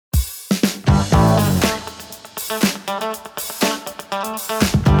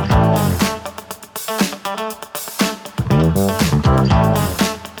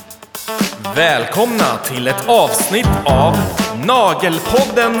Välkomna till ett avsnitt av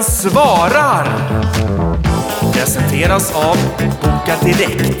Nagelpodden Svarar. Presenteras av Boka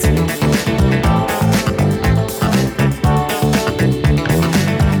Direkt.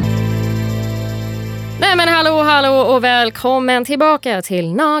 Nej men hallå och välkommen tillbaka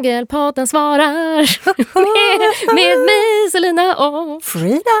till Nagelpodden Svarar. med mig Selina och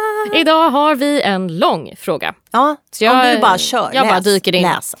Frida. Idag har vi en lång fråga. Ja, så jag, om du bara kör. Jag bara dyker in.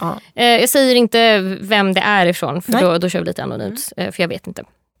 Läs. Ja. Jag säger inte vem det är ifrån, för då kör vi lite anonymt. För jag vet inte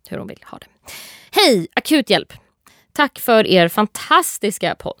hur de vill ha det. Hej, akut hjälp. Tack för er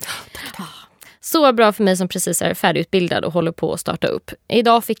fantastiska podd. Tack. Så bra för mig som precis är färdigutbildad och håller på att starta upp.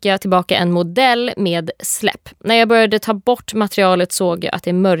 Idag fick jag tillbaka en modell med släpp. När jag började ta bort materialet såg jag att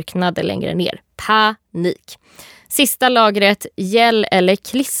det mörknade längre ner. Panik. Sista lagret, gel eller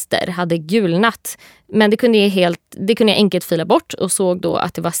klister, hade gulnat. Men det kunde jag enkelt fila bort och såg då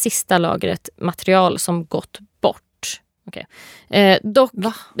att det var sista lagret material som gått bort. Okay. Dock,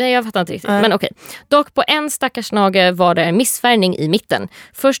 nej, jag fattar inte riktigt. Men okej. Dock på en stackars nagel var det en missfärgning i mitten.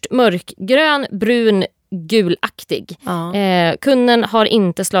 Först mörkgrön, brun, gulaktig. Kunden har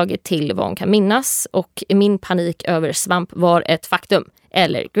inte slagit till vad hon kan minnas och min panik över svamp var ett faktum.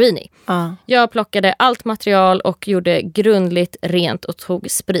 Eller greeny. Jag plockade allt material och gjorde grundligt rent och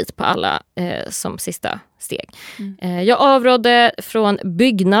tog sprit på alla som sista steg. Jag avrådde från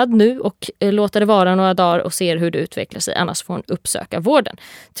byggnad nu och låter det vara några dagar och ser hur det utvecklar sig. Annars får hon uppsöka vården.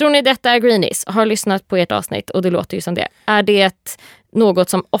 Tror ni detta är greenies? Har lyssnat på ert avsnitt och det låter ju som det. Är det något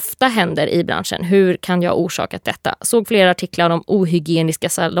som ofta händer i branschen? Hur kan jag orsaka detta? Såg flera artiklar om ohygieniska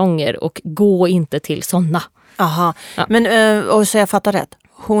salonger och gå inte till sådana. Aha, men och så jag fattar rätt.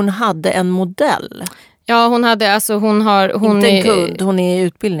 Hon hade en modell. Ja, hon hade inte en kund, hon är i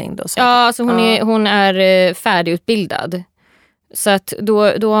utbildning då. Ja, alltså hon är färdigutbildad. Så att då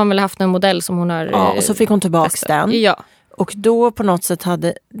har hon väl haft en modell som hon har. Ja, och så fick hon tillbaka den. Ja. Och då på något sätt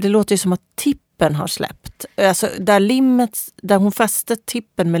det låter ju som att tippen har släppt. Alltså där hon fäste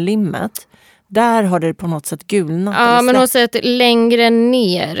tippen med limmet. Där har det på något sätt gulnat. Ja, men hon säger att längre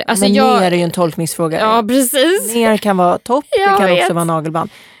ner. Alltså men ner är ju en tolkningsfråga. Ja, precis. Ner kan vara topp, det kan också vara nagelband.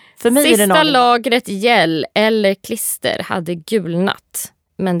 För mig sista är det lagret gel eller klister hade gulnat.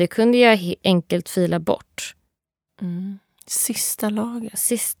 Men det kunde jag enkelt fila bort.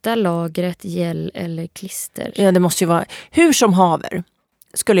 Sista lagret gel eller klister. Ja, det måste ju vara hur som haver.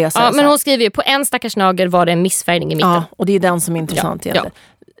 Skulle jag säga. Ja, men hon skriver ju på en stackars nagel var det en missfärgning i mitten. Ja, och det är den som är intressant egentligen.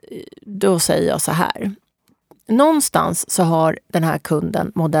 Då säger jag så här. Någonstans så har den här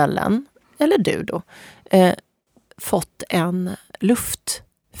kunden, modellen, eller du då, fått en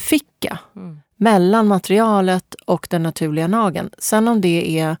luftficka mellan materialet och den naturliga nageln. Sen om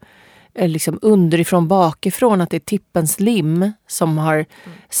det är liksom underifrån bakifrån, att det är tippens lim som har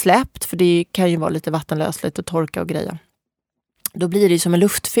släppt, för det kan ju vara lite vattenlösligt och torka och greja. Då blir det som en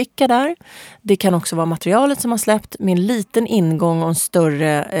luftficka där. Det kan också vara materialet som har släppt med en liten ingång och en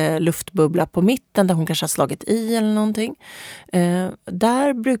större luftbubbla på mitten där hon kanske har slagit i eller någonting.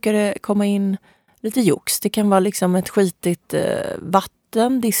 Där brukar det komma in lite jox. Det kan vara liksom ett skitigt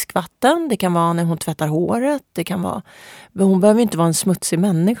vatten, diskvatten. Det kan vara när hon tvättar håret. Det kan vara, hon behöver inte vara en smutsig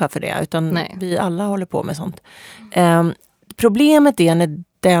människa för det, utan vi alla håller på med sånt. Problemet är när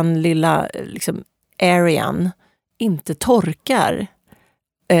den lilla liksom, arean inte torkar,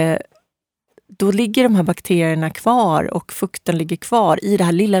 då ligger de här bakterierna kvar och fukten ligger kvar i det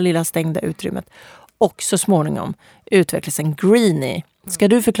här lilla stängda utrymmet. Och så småningom utvecklas en greeny. Ska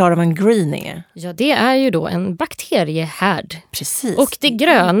du förklara vad en greeny är? Ja, det är ju då en bakteriehärd. Precis. Och det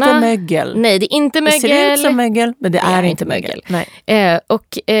gröna... Inte mögel. Nej, det är inte mögel. Det ser ut som mögel, men det är inte mögel. Nej.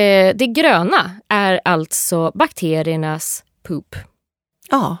 Och det gröna är alltså bakteriernas poop.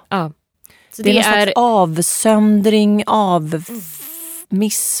 Ja. Så det är någon slags avsöndring,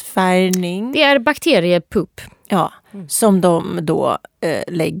 missfärgning. Det är bakteriepoop. Ja, som de då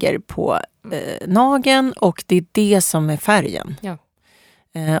lägger på nageln, och det är det som är färgen. Ja.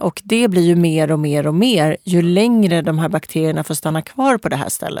 Och det blir ju mer och mer ju längre de här bakterierna får stanna kvar på det här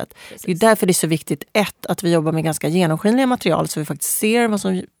stället. Precis. Det är därför det är så viktigt, att vi jobbar med ganska genomskinliga material så vi faktiskt ser vad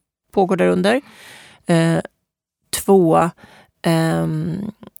som pågår där under. 2,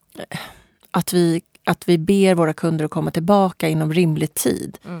 att vi ber våra kunder att komma tillbaka inom rimlig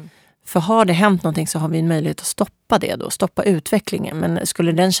tid. För har det hänt någonting så har vi en möjlighet att stoppa det då, stoppa utvecklingen. Men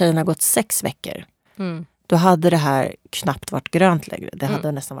skulle den tjejen ha gått 6 veckor, då hade det här knappt varit grönt längre. Det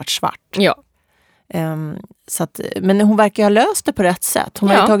hade nästan varit svart. Ja. Så att, men hon verkar ha löst det på rätt sätt. Hon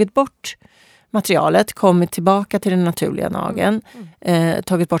har ju tagit bort materialet, kommit tillbaka till den naturliga nageln,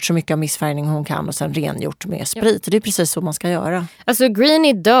 tagit bort så mycket av missfärgning hon kan och sen rengjort med sprit. Det är precis så man ska göra. Alltså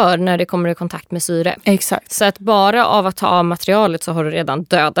greenie dör när det kommer i kontakt med syre. Exakt. Så att bara av att ta av materialet så har du redan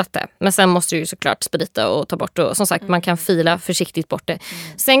dödat det. Men sen måste du ju såklart sprita och ta bort det. Och som sagt, man kan fila försiktigt bort det.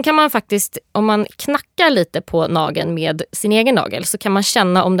 Sen kan man faktiskt, om man knackar lite på nageln med sin egen nagel, så kan man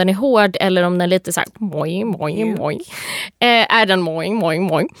känna om den är hård eller om den är lite så här moing. Är den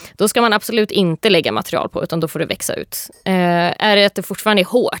moing. Då ska man absolut inte lägga material på, utan då får det växa ut. Är det att det fortfarande är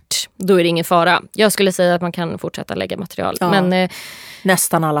hårt, då är det ingen fara. Jag skulle säga att man kan fortsätta lägga material. Ja, men,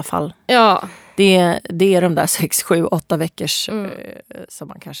 nästan i alla fall. Ja. Det är de där 6, 7, 8 veckors som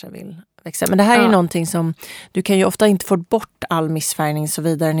man kanske vill växa. Men det här är någonting som, du kan ju ofta inte få bort all missfärgning så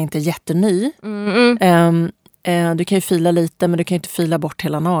vidare den inte är jätteny. Du kan ju fila lite, men du kan ju inte fila bort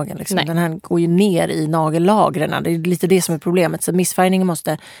hela nageln. Liksom. Den här går ju ner i nagellagren. Det är lite det som är problemet. Så missfärgningen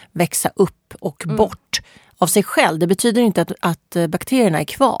måste växa upp och bort av sig själv. Det betyder inte att bakterierna är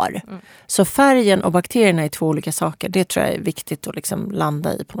kvar. Så färgen och bakterierna är 2 olika saker. Det tror jag är viktigt att liksom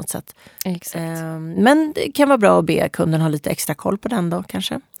landa i på något sätt. Exakt. Men det kan vara bra att be kunden ha lite extra koll på den då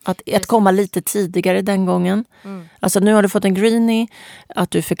kanske. Att komma lite tidigare den gången. Alltså nu har du fått en greenie,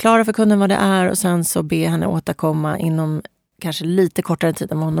 att du förklarar för kunden vad det är och sen så be henne återkomma inom kanske lite kortare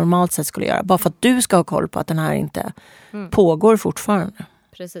tid än vad hon normalt sett skulle göra. Bara för att du ska ha koll på att den här inte pågår fortfarande.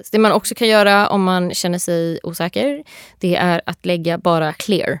 Precis. Det man också kan göra om man känner sig osäker, det är att lägga bara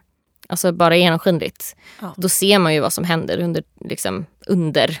clear. Alltså bara genomskinligt. Ja. Då ser man ju vad som händer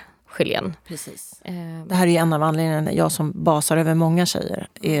under gelén. Precis. Det här är ju en av anledningarna, jag som basar över många tjejer,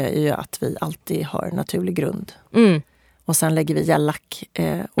 är ju att vi alltid har naturlig grund. Och sen lägger vi gellack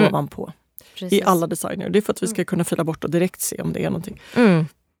ovanpå. Precis. I alla designer. Det är för att vi ska kunna fila bort och direkt se om det är någonting.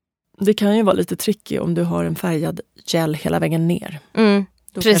 Det kan ju vara lite tricky om du har en färgad gel hela vägen ner.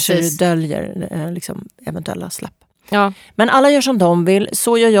 Då kanske du döljer eventuella släpp. Ja. Men alla gör som de vill.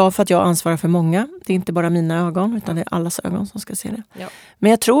 Så gör jag för att jag ansvarar för många. Det är inte bara mina ögon, utan det är allas ögon som ska se det. Ja.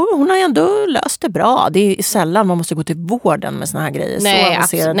 Men jag tror hon har ändå löst det bra. Det är sällan man måste gå till vården med såna här grejer.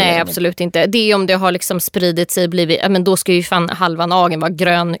 Nej, absolut inte. Det är om det har spridit sig, men då ska ju fan halva nageln vara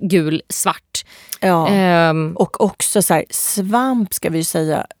grön, gul, svart. Ja, och också så här, svamp ska vi ju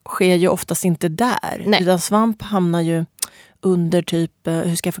säga sker ju oftast inte där. Nej. Utan svamp hamnar ju under typ,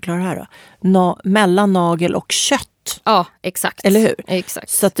 hur ska jag förklara det här då? Mellan nagel och kött. Ja, exakt. Eller hur? Exakt.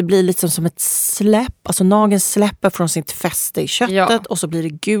 Så att det blir liksom som ett släpp. Alltså nageln släpper från sitt fäste i köttet och så blir det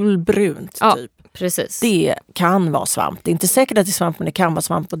gulbrunt typ. Precis. Det kan vara svamp. Det är inte säkert att det är svamp, men det kan vara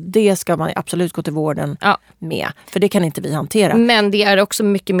svamp. Och det ska man absolut gå till vården med. För det kan inte vi hantera. Men det är också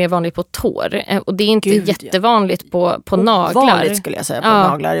mycket mer vanligt på tår. Och det är inte jättevanligt på naglar. Vanligt skulle jag säga på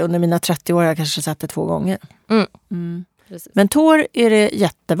naglar. Under mina 30 år har jag kanske sett det 2 gånger. Men tår är det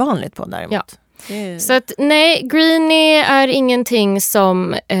jättevanligt på däremot. Ja. Så att nej, greenie är ingenting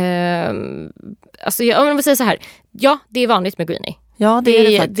som alltså jag vill säga så här. Ja, det är vanligt med greenie. Ja, det är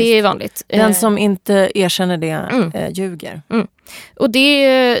det faktiskt. Det är vanligt. Den som inte erkänner det ljuger. Och det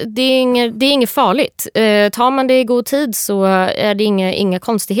är inget farligt. Tar man det i god tid så är det inga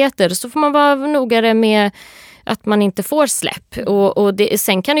konstigheter. Så får man vara nogare med att man inte får släpp. Och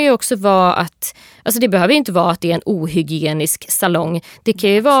sen kan det ju också vara att, alltså det behöver ju inte vara att det är en ohygienisk salong. Det kan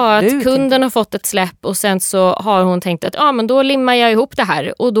ju vara att kunden har fått ett släpp och sen så har hon tänkt att men då limmar jag ihop det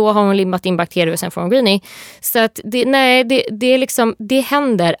här. Och då har hon limmat in bakterier och sen får hon greenie. Så att det är liksom, det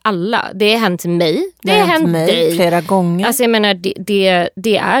händer alla. Det har hänt mig. Det har hänt dig. Flera gånger. Alltså jag menar, det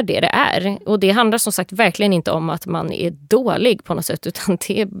är det är. Och det handlar som sagt verkligen inte om att man är dålig på något sätt, utan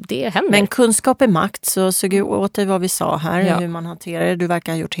det händer. Men kunskap är makt, så sug åt dig vad vi sa här, hur man hanterar det. Du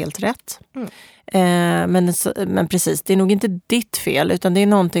verkar ha gjort helt rätt. Men precis, det är nog inte ditt fel, utan det är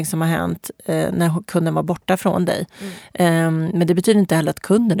någonting som har hänt när kunden var borta från dig. Men det betyder inte heller att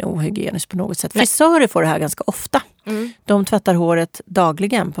kunden är ohygienisk på något sätt. Frisörer får det här ganska ofta. De tvättar håret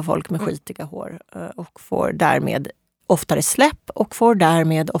dagligen på folk med skitiga hår och får därmed oftare släpp och får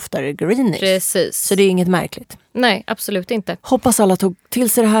därmed oftare greenies. Precis. Så det är inget märkligt. Nej, absolut inte. Hoppas alla tog till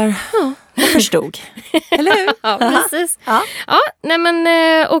sig det här och förstod. Eller hur? Ja, precis.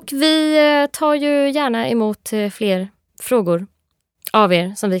 Och vi tar ju gärna emot fler frågor av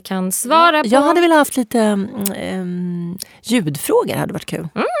er som vi kan svara på. Jag hade velat haft lite ljudfrågor, hade varit kul.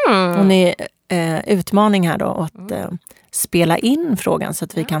 Och ni utmaning här då att spela in frågan så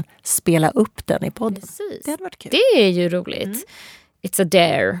att vi kan spela upp den i podden. Precis. Det hade varit kul. Det är ju roligt. It's a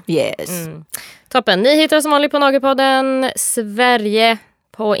dare. Yes. Toppen. Ni hittar som vanligt på Nagelpodden Sverige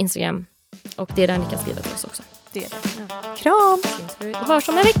på Instagram. Och det är där ni kan skriva till oss också. Det är det. Kram! Vi hörs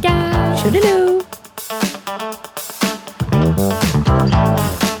om en vecka. Tjodiloo!